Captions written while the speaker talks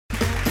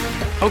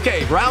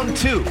Okay, round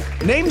two.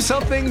 Name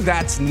something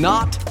that's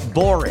not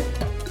boring.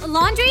 A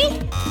laundry?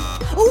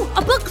 Ooh, a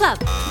book club.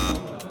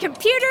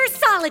 Computer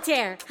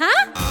solitaire,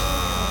 huh?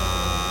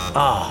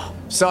 Ah,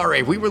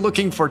 sorry, we were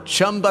looking for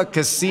Chumba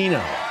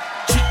Casino.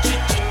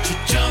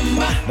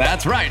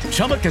 That's right,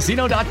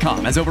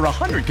 ChumbaCasino.com has over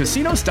 100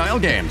 casino-style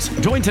games.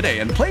 Join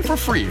today and play for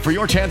free for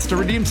your chance to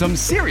redeem some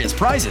serious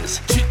prizes.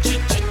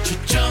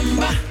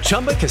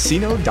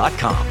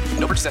 ChumbaCasino.com.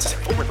 No purchase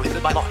necessary. Void where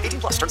prohibited by law. 18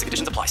 plus. Terms and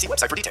conditions apply. See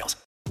website for details.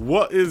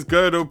 What is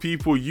going on,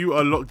 people? You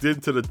are locked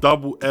into the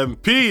Double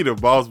MP, the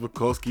Miles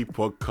Bukowski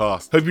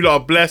podcast. Hope you lot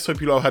are blessed.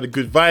 Hope you lot have had a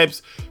good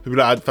vibes. Hope you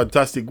lot had a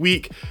fantastic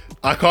week.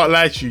 I can't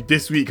lie to you,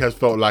 this week has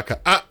felt like an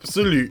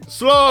absolute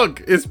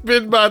slog. It's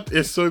been mad.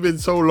 Been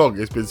so long.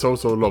 It's been so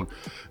long.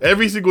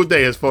 Every single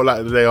day has felt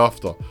like the day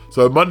after.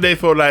 So Monday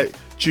felt like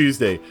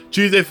Tuesday.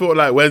 Tuesday felt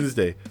like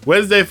Wednesday.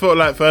 Wednesday felt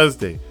like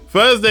Thursday.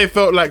 Thursday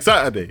felt like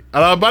Saturday.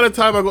 And by the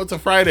time I got to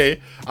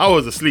Friday, I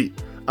was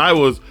asleep. I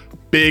was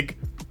big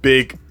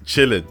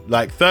chilling.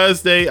 Like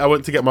Thursday, I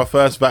went to get my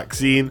first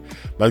vaccine.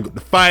 Man, got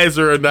the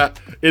Pfizer and that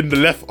in the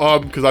left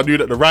arm because I knew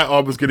that the right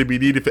arm was going to be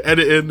needed for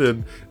editing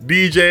and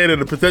DJing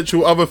and the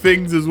potential other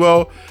things as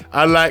well.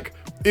 And like,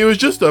 it was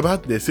just a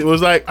madness. It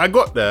was like, I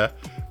got there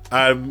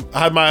and I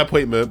had my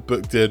appointment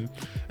booked in.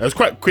 I was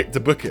quite quick to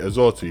book it as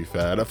well, to be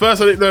fair. And at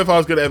first, I didn't know if I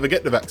was going to ever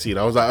get the vaccine.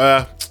 I was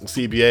like,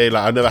 CBA,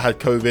 like I never had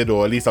COVID,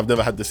 or at least I've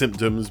never had the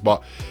symptoms,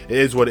 but it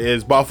is what it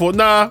is. But I thought,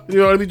 nah,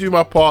 let me do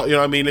my part, you know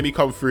what I mean? Let me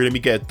come through, let me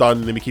get it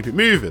done, let me keep it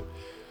moving.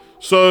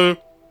 So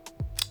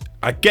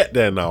I get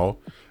there now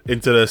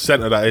into the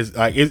centre that is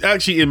like, it's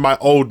actually in my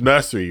old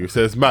nursery.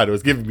 So it's mad. It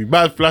was giving me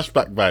mad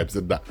flashback vibes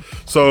and that.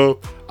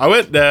 So I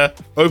went there,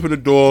 opened the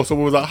door.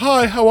 Someone was like,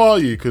 "Hi, how are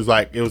you?" Because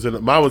like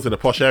mine was in a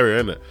posh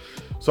area, innit?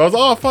 So I was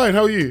like, "Oh, fine,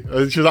 how are you?"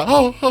 And she was like,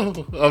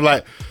 "Oh." I'm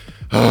like,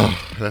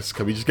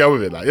 can we just go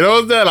with it? Like, I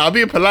was there, like, I'm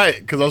being polite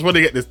because I just want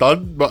to get this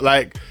done. But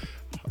like,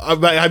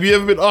 I'm like, have you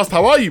ever been asked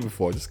how are you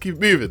before? Just keep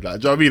moving,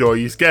 like, do you know what I mean? Or are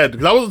you scared?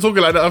 Because I wasn't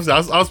talking like that. I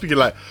was speaking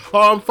like,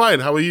 "Oh, I'm fine.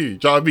 How are you?"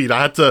 Do you know what I mean?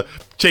 I had to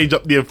change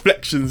up the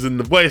inflections in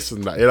the voice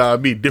and that. You know what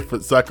I mean?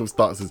 Different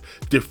circumstances,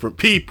 different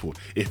people,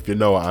 if you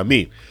know what I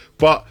mean.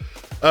 But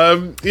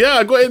yeah,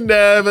 I got in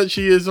there. But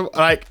she is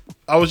like,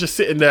 I was just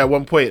sitting there at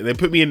one point, and they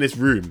put me in this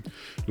room,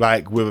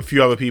 like with a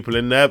few other people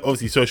in there,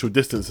 obviously social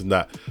distance and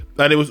that.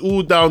 And it was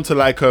all down to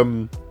like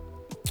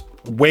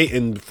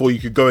waiting before you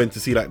could go in to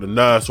see like the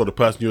nurse or the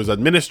person who was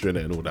administering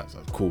it and all that. So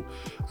cool.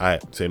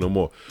 Alright, say no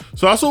more.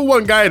 So I saw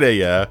one guy there,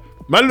 yeah.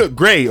 Man looked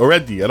grey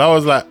already, and I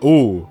was like,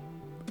 oh,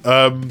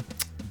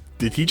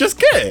 did he just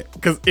get it?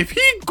 Because if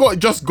he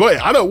just got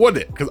it, I don't want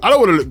it, because I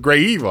don't want to look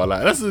grey either.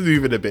 Like, that's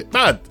even a bit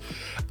mad.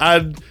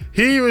 And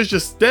he was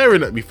just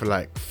staring at me for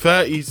like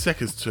 30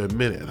 seconds to a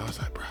minute, and I was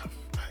like, bruv,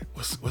 like,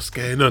 what's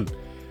going on?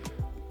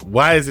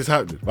 Why is this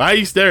happening? Why are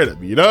you staring at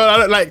me? You know, I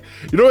don't, like,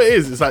 you know what it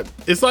is?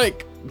 It's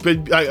like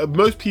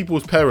most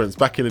people's parents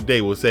back in the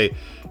day will say,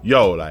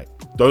 "Yo, like,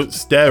 don't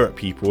stare at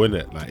people,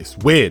 innit? Like, it's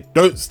weird.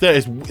 Don't stare.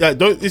 It's like,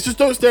 don't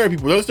stare at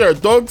people. Don't stare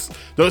at dogs.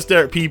 Don't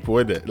stare at people,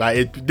 innit? Like,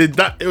 it did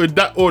that in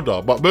that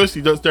order. But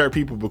mostly don't stare at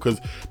people because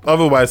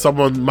otherwise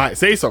someone might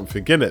say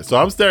something, innit? So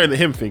I'm staring at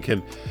him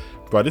thinking,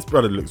 bro, this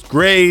brother looks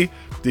grey.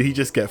 Did he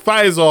just get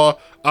Pfizer?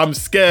 I'm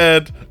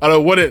scared. I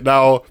don't want it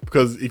now,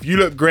 because if you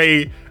look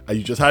grey and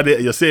you just had it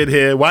and you're sitting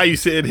here, why are you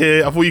sitting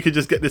here? I thought you could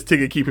just get this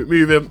thing and keep it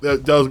moving. There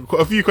was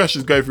a few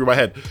questions going through my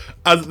head.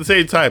 As at the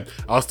same time,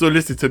 I was still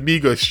listening to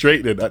Migos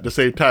straightening at the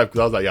same time, because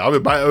I was like, yeah, I'm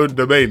in my own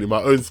domain, in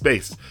my own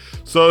space.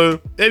 So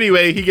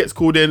anyway, he gets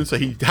called in, so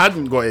he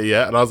hadn't got it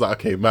yet, and I was like,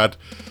 okay, mad.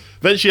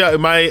 Eventually,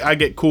 I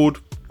get called.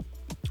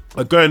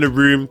 I go in the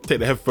room, take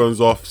the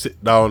headphones off,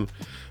 sit down,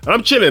 and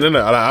I'm chilling,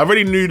 innit? I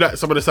already knew that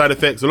some of the side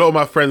effects. A lot of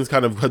my friends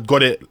kind of had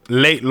got it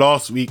late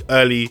last week,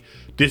 early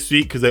this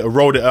week, because they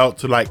rolled it out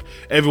to like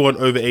everyone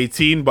over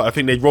 18, but I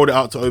think they rolled it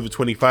out to over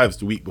 25s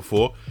the week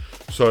before.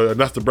 So, and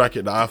that's the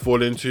bracket that I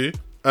fall into.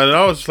 And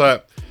I was just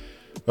like,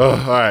 oh,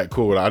 all right,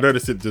 cool. Like, I know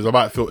the symptoms. I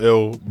might feel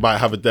ill, might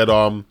have a dead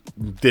arm,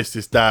 this,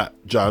 that.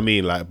 Do you know what I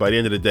mean? Like, by the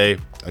end of the day,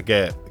 I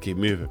get it. I keep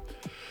moving.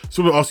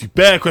 Someone asked you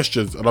bare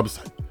questions, and I'm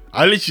just like,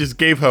 I literally just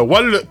gave her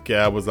one look.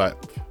 Yeah, I was like,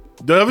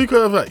 do you have any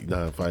questions? I'm like,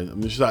 no, I'm fine.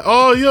 And she's like,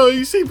 oh, yo,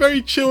 you seem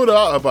very chilled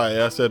out about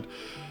it. I said,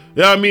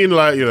 yeah, I mean,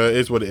 like, you know, it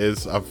is what it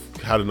is. I've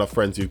had enough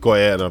friends who've got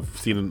it, and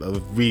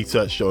I've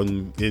researched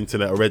on the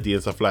internet already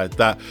and stuff like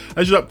that.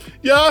 And she's like,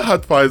 yeah, I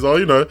had Pfizer,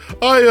 you know,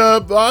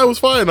 I was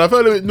fine. I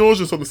felt a bit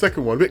nauseous on the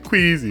second one, a bit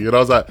queasy. And I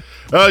was like,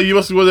 oh, you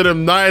must be one of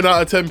them 9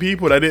 out of 10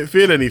 people that didn't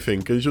feel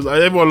anything. And she was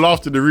like, everyone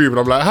laughed in the room, and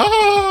I'm like,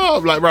 ha!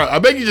 I'm like, right, I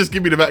beg you, just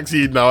give me the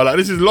vaccine now. Like,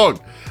 this is long,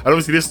 and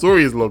obviously this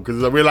story is long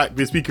because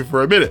we're speaking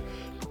for a minute.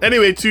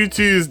 Anyway,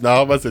 2-2s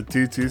now. I said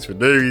 2-2s for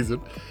no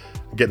reason.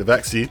 Get the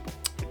vaccine,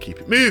 keep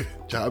it moving.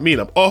 Do you know what I mean?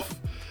 I'm off.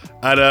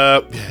 And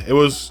it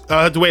was,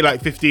 I had to wait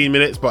like 15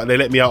 minutes, but they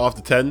let me out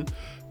after 10.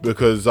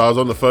 because I was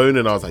on the phone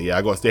and I was like, yeah,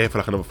 I got to stay here for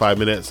like another 5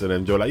 minutes. And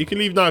then Joe like, you can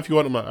leave now if you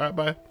want. I'm like, all right,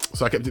 bye.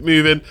 So I kept it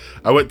moving.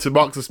 I went to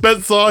Marks and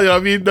Spencer, you know what I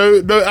mean?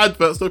 No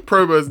adverts, no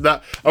promos and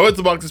that. I went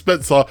to Marks and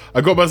Spencer.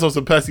 I got myself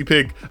some Percy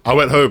Pig. I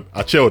went home.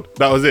 I chilled.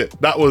 That was it.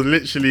 That was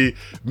literally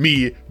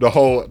me the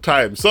whole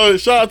time. So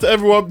shout out to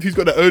everyone who's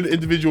got their own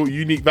individual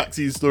unique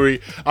vaccine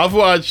story. I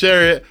thought I'd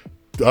share it.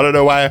 I don't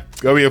know why.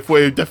 I thought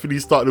you'd definitely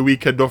start the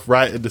weekend off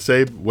right in the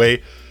same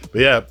way.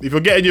 But yeah, if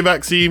you're getting your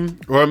vaccine,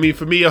 or I mean,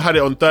 for me, I had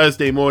it on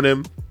Thursday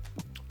morning.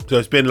 So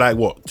it's been like,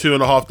 what,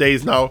 2.5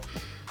 days now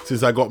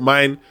since I got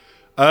mine.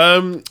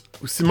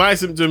 My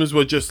symptoms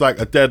were just like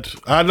I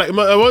had like,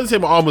 I wouldn't say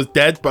my arm was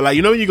dead, but like,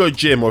 you know when you go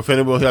gym, or if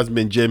anyone who hasn't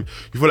been gym,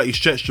 you feel like you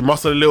stretched your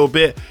muscle a little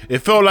bit. It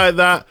felt like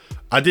that.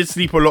 I did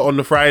sleep a lot on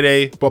the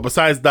Friday, but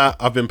besides that,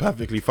 I've been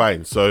perfectly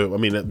fine. So, I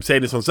mean, I'm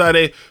saying this on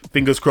Saturday,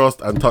 fingers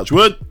crossed and touch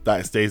wood, that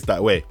it stays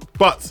that way.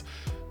 But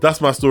that's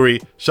my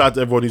story. Shout out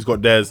to everyone who's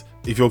got theirs.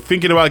 If you're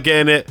thinking about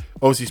getting it,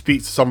 obviously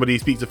speak to somebody,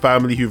 speak to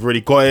family who've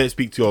already got it,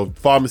 speak to your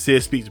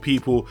pharmacist, speak to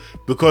people,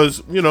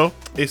 because, you know,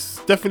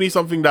 it's definitely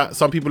something that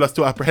some people are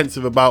still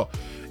apprehensive about.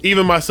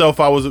 Even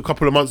myself, I was a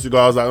couple of months ago,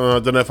 I was like, I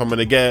don't know if I'm going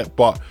to get it,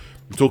 but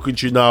I'm talking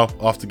to you now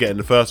after getting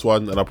the first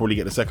one, and I'll probably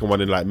get the second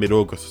one in like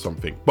mid-August or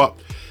something. But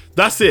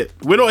that's it.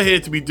 We're not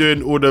here to be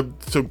doing all the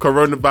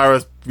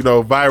coronavirus, you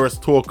know, virus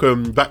talk,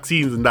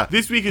 vaccines and that.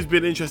 This week has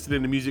been interesting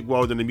in the music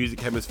world and the music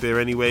hemisphere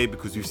anyway,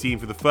 because we've seen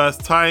for the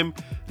first time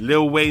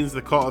Lil Wayne's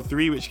The Carter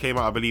 3, which came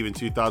out, I believe, in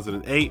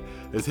 2008,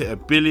 has hit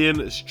 1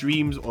 billion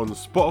streams on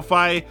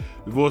Spotify.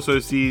 We've also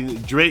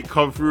seen Drake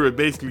come through and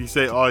basically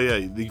say, oh yeah,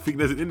 you think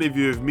there's an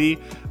interview with me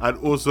and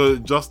also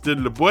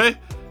Justin LeBoy?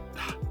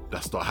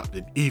 That's not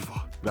happening either.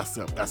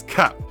 That's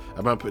cap.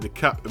 A man put the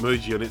cap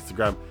emoji on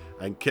Instagram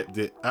and kept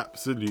it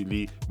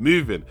absolutely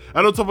moving.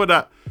 And on top of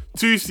that,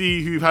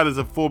 2C, who we've had as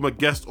a former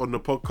guest on the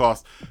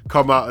podcast,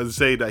 come out and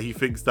say that he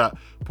thinks that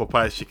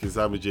Popeye's chicken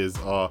sandwiches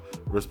are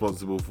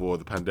responsible for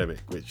the pandemic,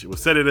 which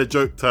was said in a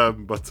joke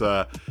term, but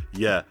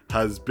yeah,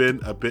 has been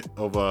a bit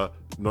of a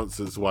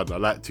nonsense one. I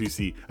like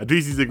 2C. And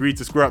 2C's agreed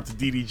to square up to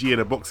DDG in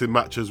a boxing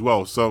match as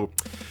well. So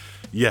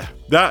yeah,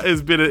 that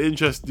has been an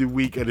interesting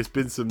week, and there's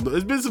been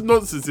some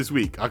nonsense this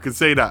week. I can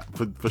say that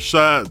for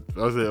certain.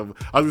 I was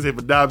gonna say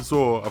for damn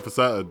sure and for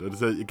certain.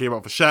 And it came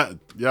out for certain.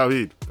 You know what I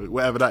mean?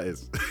 Whatever that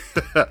is.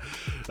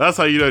 That's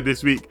how you know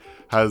this week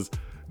has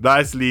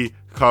nicely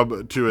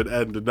come to an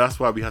end, and that's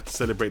why we had to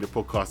celebrate the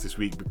podcast this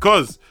week,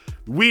 because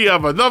we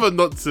have another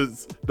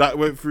nonsense that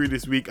went through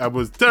this week and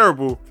was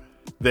terrible.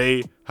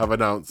 They have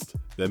announced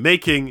they're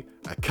making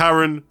a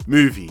Karen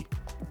movie,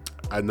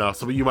 and now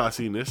some of you might have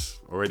seen this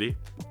already.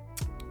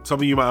 Some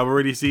of you might have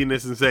already seen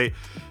this and say,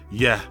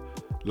 yeah,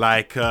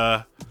 like,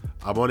 I'm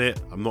on it,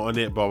 I'm not on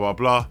it, blah, blah,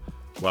 blah.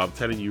 Well, I'm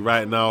telling you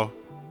right now,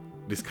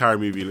 this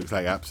Karen movie looks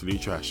like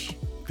absolute trash.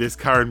 This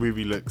Karen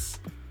movie looks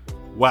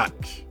whack.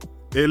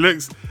 It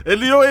looks, and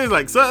you know what it is,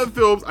 like, certain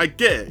films, I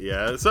get it,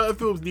 yeah? Certain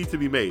films need to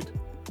be made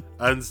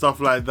and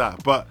stuff like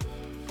that, but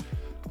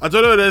I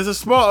don't know, there's a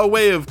smarter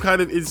way of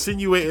kind of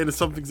insinuating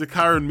something's a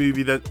Karen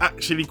movie than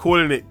actually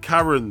calling it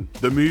Karen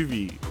the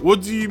movie.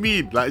 What do you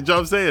mean? Like, do you know what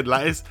I'm saying?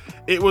 Like,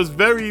 it was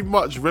very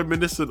much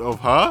reminiscent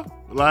of her.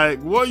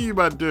 Like, what are you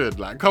man doing?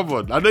 Like, come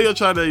on. I know you're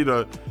trying to, you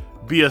know,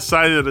 be a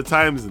sign of the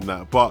times and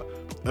that, but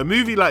a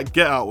movie like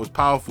Get Out was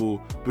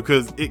powerful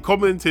because it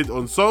commented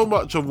on so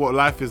much of what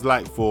life is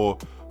like for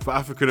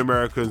African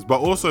Americans, but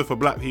also for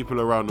black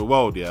people around the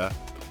world, yeah?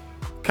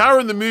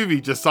 Karen the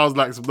movie just sounds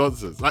like some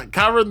nonsense. Like,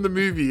 Karen the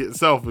movie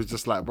itself was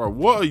just like, bro,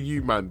 what are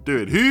you man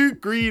doing? Who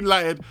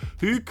greenlighted,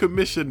 who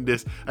commissioned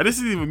this? And this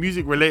isn't even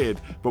music related,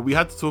 but we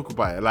had to talk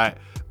about it. Like,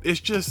 it's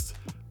just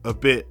a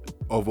bit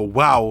of a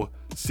wow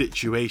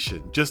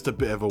situation. Just a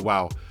bit of a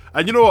wow.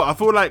 And you know what? I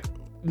feel like,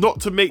 not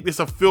to make this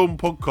a film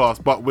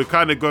podcast, but we're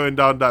kind of going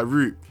down that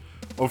route.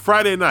 On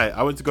Friday night,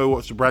 I went to go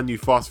watch the brand new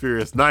Fast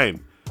Furious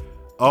 9.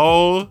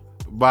 Oh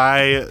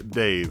my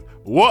days.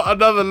 What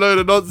another load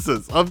of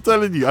nonsense. I'm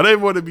telling you, I don't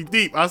even want to be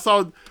deep. I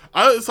don't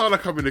sound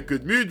like I'm in a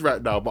good mood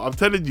right now, but I'm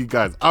telling you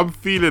guys, I'm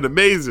feeling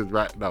amazing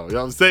right now. You know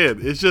what I'm saying?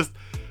 It's just,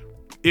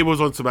 it was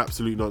on some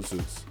absolute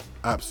nonsense.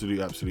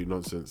 Absolute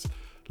nonsense.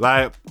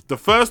 Like, the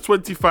first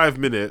 25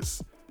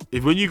 minutes,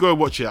 when you go and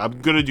watch it,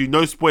 I'm going to do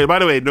no spoiler. By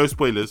the way, no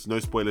spoilers. I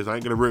ain't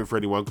going to ruin it for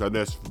anyone because I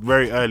know it's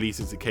very early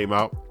since it came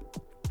out.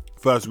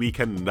 First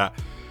weekend and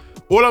that.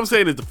 All I'm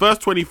saying is the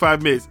first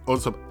 25 minutes on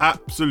some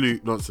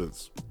absolute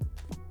nonsense.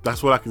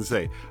 That's what I can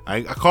say.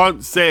 I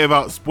can't say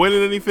about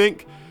spoiling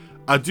anything.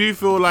 I do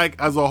feel like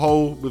as a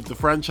whole with the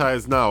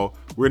franchise now,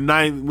 we're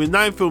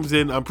nine films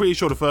in. I'm pretty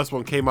sure the first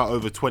one came out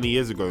over 20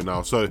 years ago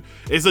now. So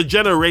it's a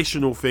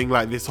generational thing,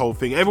 like this whole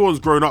thing. Everyone's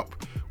grown up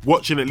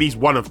watching at least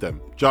one of them.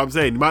 Do you know what I'm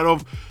saying? You might not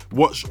have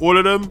watched all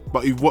of them,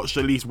 but you've watched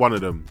at least one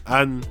of them.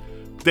 And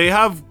they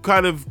have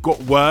kind of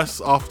got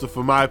worse after,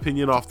 for my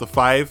opinion, after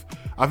 5.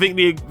 I think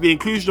the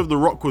inclusion of The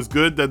Rock was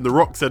good. Then The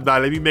Rock said, nah,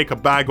 let me make a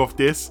bag of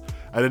this.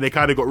 And then they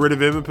kind of got rid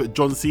of him and put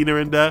John Cena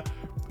in there.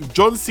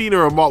 John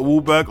Cena and Mark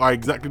Wahlberg are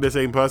exactly the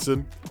same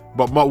person,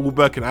 but Mark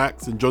Wahlberg can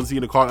act and John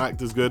Cena can't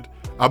act as good.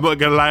 I'm not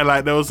gonna lie,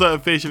 like, there were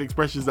certain facial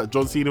expressions that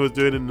John Cena was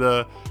doing in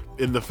the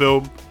in the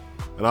film.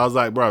 And I was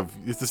like, bruv,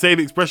 it's the same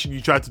expression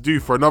you tried to do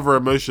for another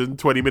emotion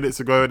 20 minutes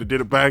ago and it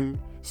didn't bang.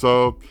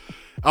 So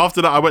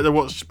after that, I went to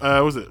watch,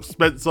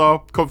 Spencer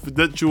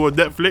Confidential on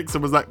Netflix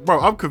and was like, bro,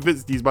 I'm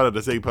convinced these men are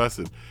the same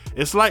person.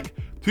 It's like,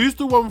 who's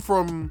the one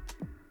from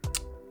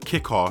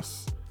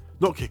Kick-Ass?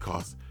 Not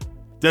Kick-Ass.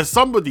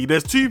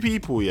 There's two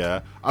people,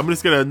 yeah.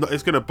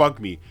 It's gonna bug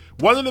me.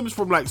 One of them is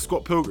from like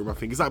Scott Pilgrim, I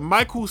think. It's like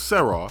Michael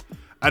Cera,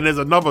 and there's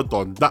another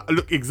Don that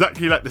look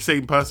exactly like the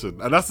same person.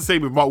 And that's the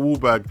same with Mark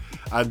Wahlberg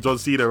and John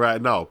Cena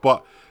right now.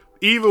 But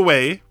either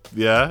way,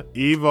 go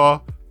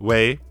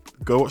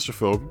watch the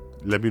film.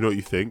 Let me know what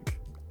you think.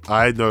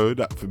 I know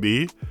that for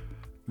me,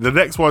 the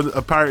next one,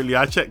 apparently,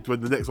 I checked when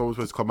the next one was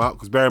supposed to come out,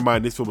 because bear in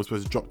mind, this film was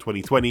supposed to drop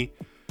 2020.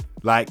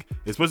 Like,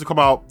 it's supposed to come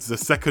out the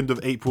 2nd of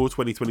April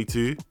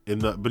 2022 in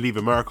Believe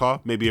America,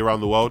 maybe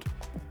around the world.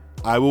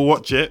 I will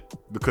watch it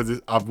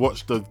because I've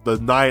watched the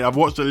 9. I've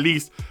watched at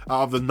least,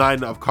 out of the 9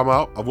 that have come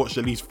out, I've watched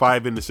at least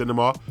 5 in the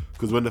cinema,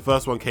 because when the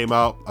first one came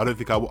out, I don't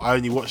think I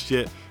only watched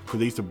it because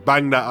they used to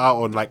bang that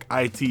out on like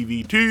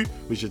ITV2,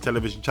 which is a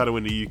television channel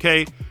in the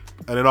UK.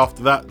 And then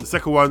after that, the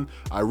second one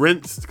I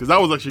rinsed because that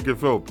was actually a good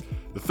film.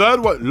 The third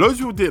one, loads of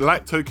people didn't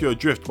like Tokyo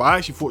Drift, but I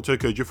actually thought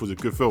Tokyo Drift was a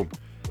good film.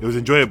 It was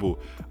enjoyable.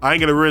 I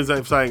ain't gonna ruin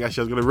something.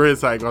 Actually, I was gonna ruin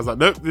something. I was like,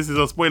 nope, this is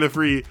a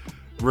spoiler-free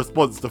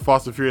response to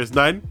Fast and Furious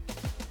 9.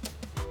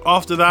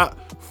 After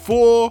that,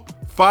 4,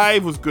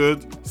 5 was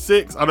good.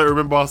 6, I don't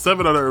remember.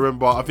 7, I don't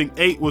remember. I think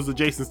 8 was the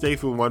Jason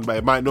Statham one, but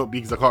it might not be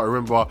because I can't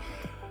remember.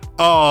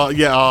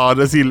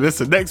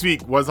 Listen, next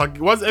week, once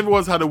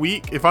everyone's had a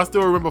week, if I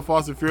still remember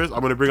Fast and Furious, I'm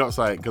going to bring up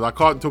something, because I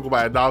can't talk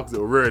about it now because it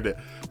will ruin it.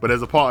 But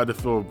there's a part of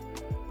the film,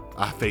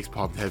 I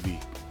facepalmed heavy.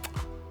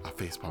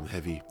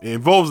 It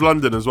involves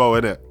London as well,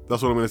 innit?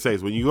 That's what I'm going to say.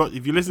 So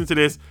if you listen to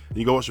this and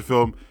you go watch the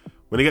film,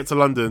 when you get to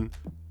London,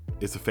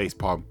 it's a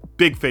facepalm.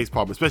 Big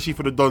facepalm, especially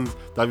for the dons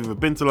that have either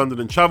been to London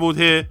and travelled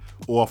here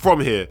or are from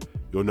here.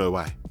 You'll know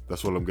why.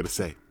 That's all I'm going to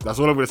say. That's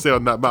all I'm going to say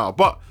on that matter.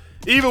 But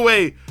either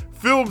way,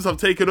 films have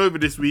taken over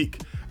this week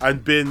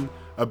and been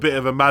a bit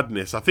of a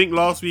madness. I think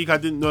last week I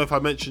didn't know if I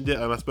mentioned it,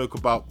 and I spoke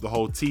about the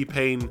whole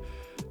T-Pain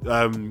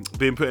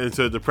being put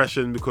into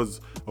depression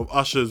because of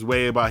Usher's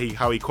way about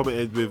how he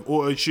commented with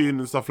auto-tune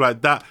and stuff like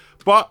that.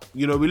 But,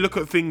 you know, we look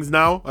at things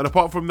now, and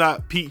apart from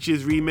that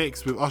Peaches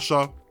remix with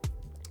Usher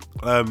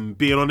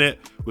being on it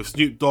with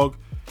Snoop Dogg,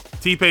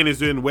 T-Pain is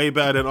doing way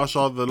better than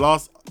Usher. The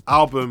last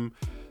album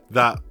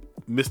that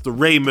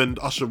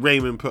Usher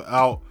Raymond put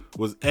out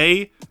was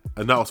A,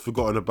 and that was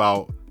forgotten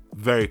about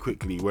very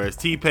quickly. Whereas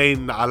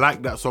T-Pain, I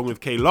like that song with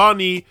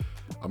Kehlani.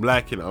 I'm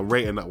liking it. I'm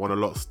rating that one a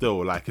lot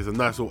still. Like, it's a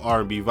nice little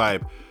R&B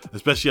vibe,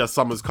 especially as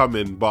summer's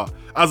coming. But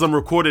as I'm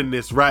recording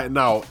this right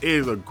now, it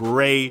is a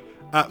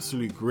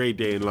absolute grey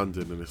day in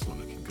London, and it's not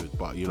looking good.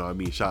 But you know what I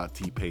mean? Shout out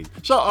T-Pain.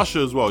 Shout out Usher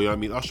as well. You know what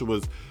I mean? Usher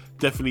was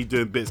definitely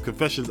doing bits.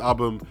 Confessions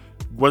album,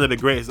 one of the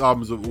greatest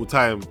albums of all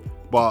time.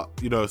 But,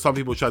 you know, some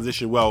people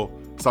transition well,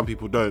 some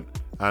people don't.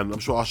 And I'm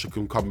sure Usher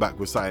can come back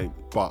with something.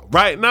 But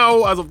right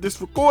now, as of this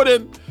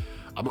recording,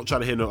 I'm not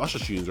trying to hear no Usher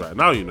tunes right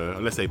now, you know,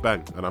 unless they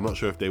bang. And I'm not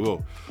sure if they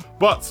will.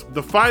 But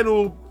the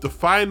final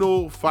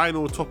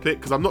topic,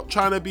 because I'm not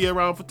trying to be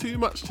around for too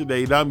much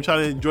today. Now I'm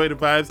trying to enjoy the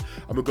vibes.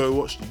 I'm going to go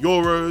watch the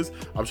Euros.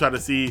 I'm trying to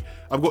see,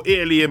 I've got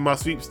Italy in my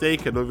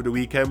sweepstake. And over the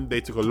weekend,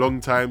 they took a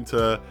long time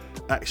to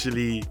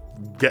actually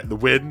get the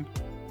win,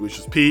 which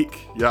was peak.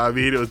 You know what I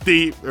mean? It was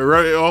deep. I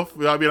wrote it off.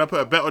 You know what I mean? I put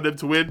a bet on them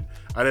to win.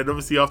 And then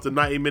obviously after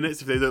 90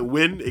 minutes, if they don't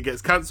win, it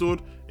gets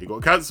cancelled. It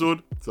got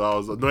cancelled. So I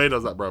was annoyed. I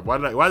was like, bro, why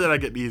did I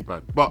get these,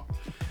 man? But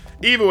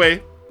either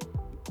way,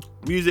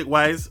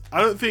 music-wise,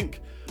 I don't think,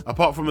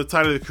 apart from the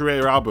Tyler, the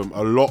Creator album,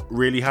 a lot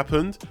really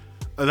happened.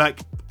 And like,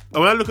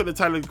 when I look at the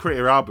Tyler, the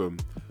Creator album,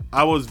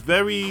 I was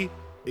very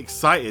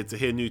excited to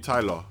hear new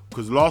Tyler,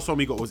 because last one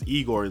we got was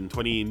Igor in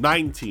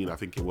 2019, I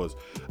think it was.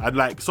 And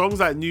like, songs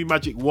like New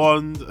Magic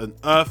Wand and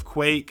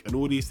Earthquake and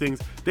all these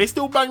things, they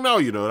still bang now,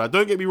 you know. Like,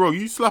 don't get me wrong,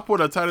 you slap on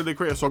a Tyler, the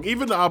Creator song,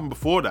 even the album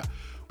before that,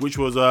 which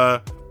was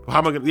I'll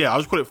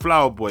just call it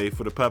Flower Boy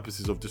for the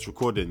purposes of this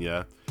recording,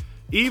 yeah.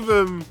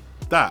 Even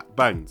that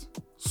banged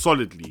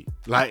solidly.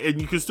 Like, and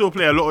you can still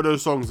play a lot of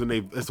those songs and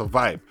it's a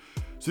vibe.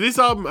 So this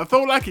album, I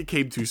felt like it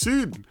came too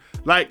soon.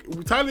 Like,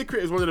 Tyler, the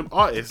Creator is one of them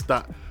artists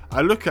that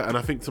I look at and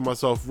I think to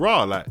myself,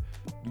 rah, like,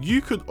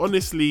 you could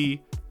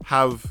honestly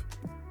have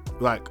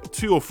like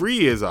 2 or 3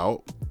 years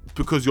out,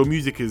 because your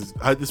music is,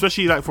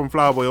 especially like from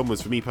Flower Boy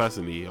onwards, for me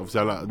personally,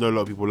 obviously I know a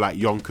lot of people like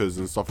Yonkers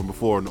and stuff from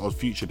before and on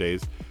Future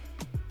Days.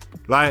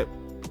 Like,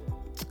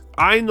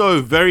 I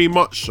know very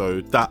much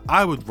so that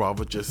I would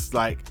rather just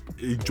like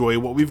enjoy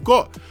what we've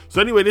got.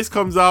 So anyway, this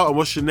comes out, and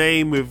What's Your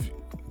Name with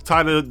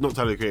Ty Dolla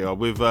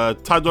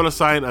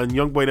 $ign and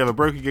Youngboy Never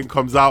Broke Again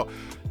comes out.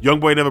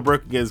 Youngboy Never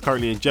Broke Again is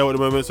currently in jail at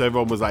the moment, so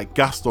everyone was like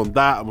gassed on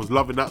that and was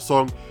loving that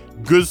song.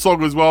 Good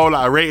song as well,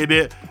 like I rated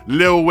it.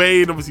 Lil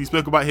Wayne, obviously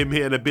spoke about him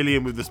hitting $1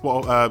 billion with the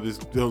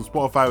on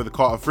Spotify with the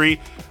Carter 3.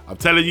 I'm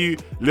telling you,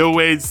 Lil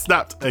Wayne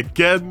snapped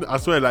again. I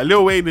swear, like,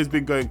 Lil Wayne has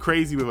been going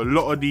crazy with a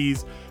lot of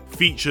these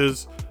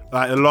features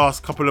like the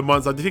last couple of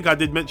months. I think I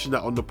did mention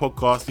that on the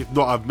podcast. If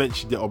not, I've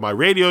mentioned it on my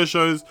radio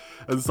shows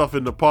and stuff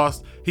in the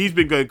past. He's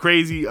been going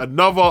crazy.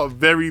 Another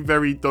very,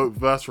 very dope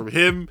verse from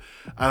him.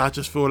 And I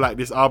just feel like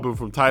this album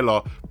from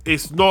Tyler,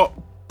 it's not,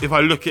 if I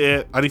look at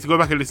it, I need to go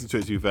back and listen to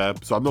it, to be fair.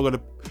 So I'm not going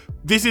to,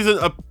 this isn't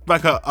a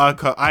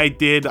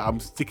idea that I'm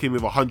sticking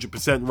with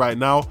 100% right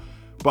now.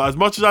 But as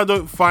much as I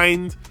don't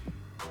find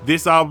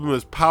this album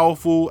as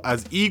powerful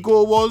as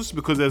Igor was,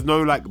 because there's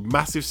no like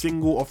massive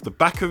single off the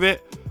back of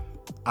it,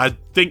 I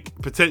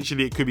think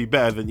potentially it could be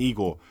better than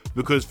Igor.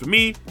 Because for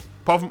me,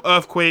 apart from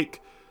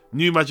Earthquake,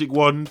 New Magic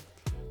Wand,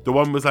 the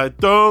one was like,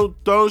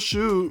 don't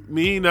shoot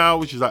me now,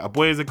 which is like A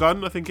Boy Is a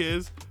Gun, I think it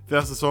is.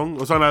 That's the song,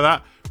 or something like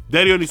that.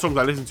 They're the only songs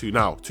I listen to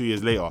now, 2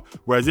 years later.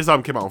 Whereas this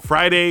album came out on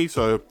Friday,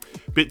 so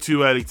a bit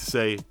too early to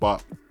say.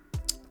 But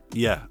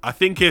yeah, I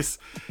think it's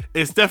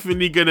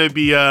definitely gonna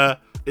be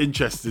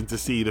interesting to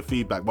see the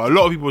feedback. But a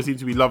lot of people seem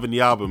to be loving the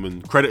album,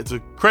 and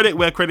credit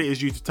where credit is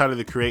due to Tyler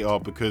the Creator,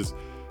 because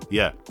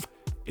yeah,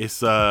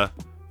 it's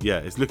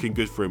looking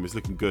good for him. It's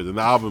looking good, and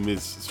the album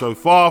is so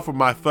far from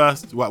my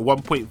first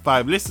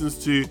 1.5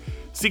 listens to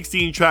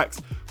 16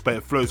 tracks, but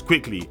it flows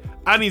quickly,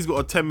 and he's got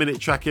a 10-minute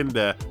track in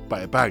there,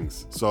 but it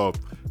bangs. So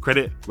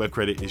credit where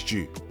credit is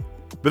due.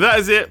 But that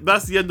is it.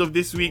 That's the end of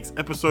this week's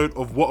episode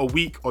of What a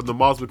Week on the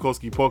Miles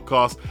Bukowski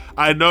podcast.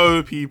 I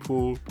know,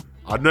 people,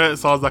 I know it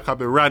sounds like I've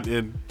been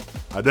ranting.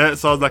 I know it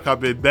sounds like I've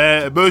been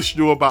bare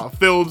emotional about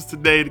films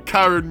today, the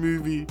Karen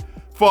movie,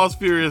 Fast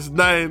Furious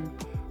 9.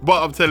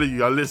 But I'm telling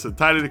you, listen,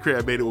 Tyler the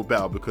Creator made it all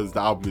better because the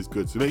album is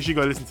good. So make sure you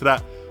go listen to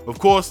that. Of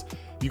course,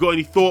 if you got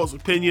any thoughts,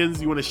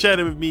 opinions, you want to share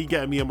them with me,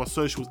 get me on my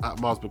socials at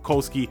Miles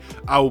Bukowski.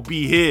 I will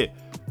be here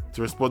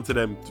to respond to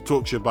them, to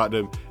talk to you about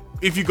them.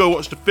 If you go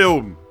watch the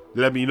film,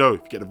 let me know.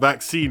 If you get the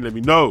vaccine, let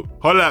me know.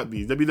 Holler at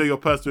me. Let me know your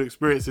personal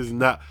experiences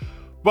and that.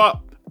 But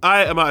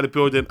I am out of the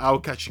building. I will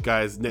catch you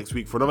guys next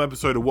week for another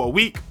episode of What a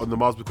Week on the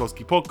Miles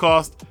Bukowski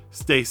podcast.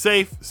 Stay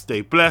safe,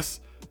 stay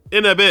blessed.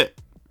 In a bit.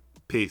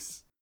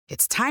 Peace.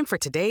 It's time for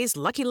today's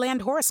Lucky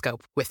Land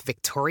horoscope with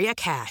Victoria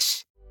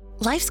Cash.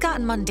 Life's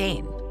gotten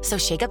mundane, so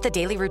shake up the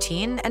daily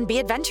routine and be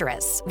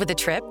adventurous with a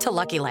trip to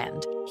Lucky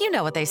Land. You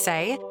know what they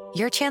say,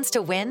 your chance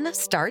to win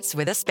starts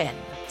with a spin.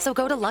 So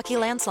go to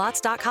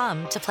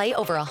LuckyLandSlots.com to play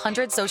over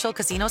 100 social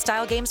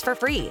casino-style games for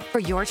free for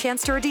your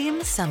chance to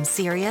redeem some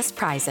serious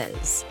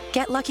prizes.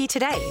 Get lucky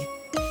today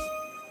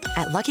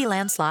at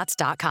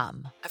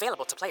LuckyLandSlots.com.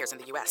 Available to players in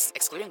the U.S.,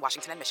 excluding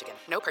Washington and Michigan.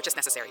 No purchase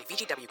necessary.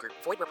 VGW Group.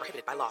 Void where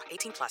prohibited by law.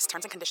 18+.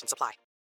 Terms and conditions apply.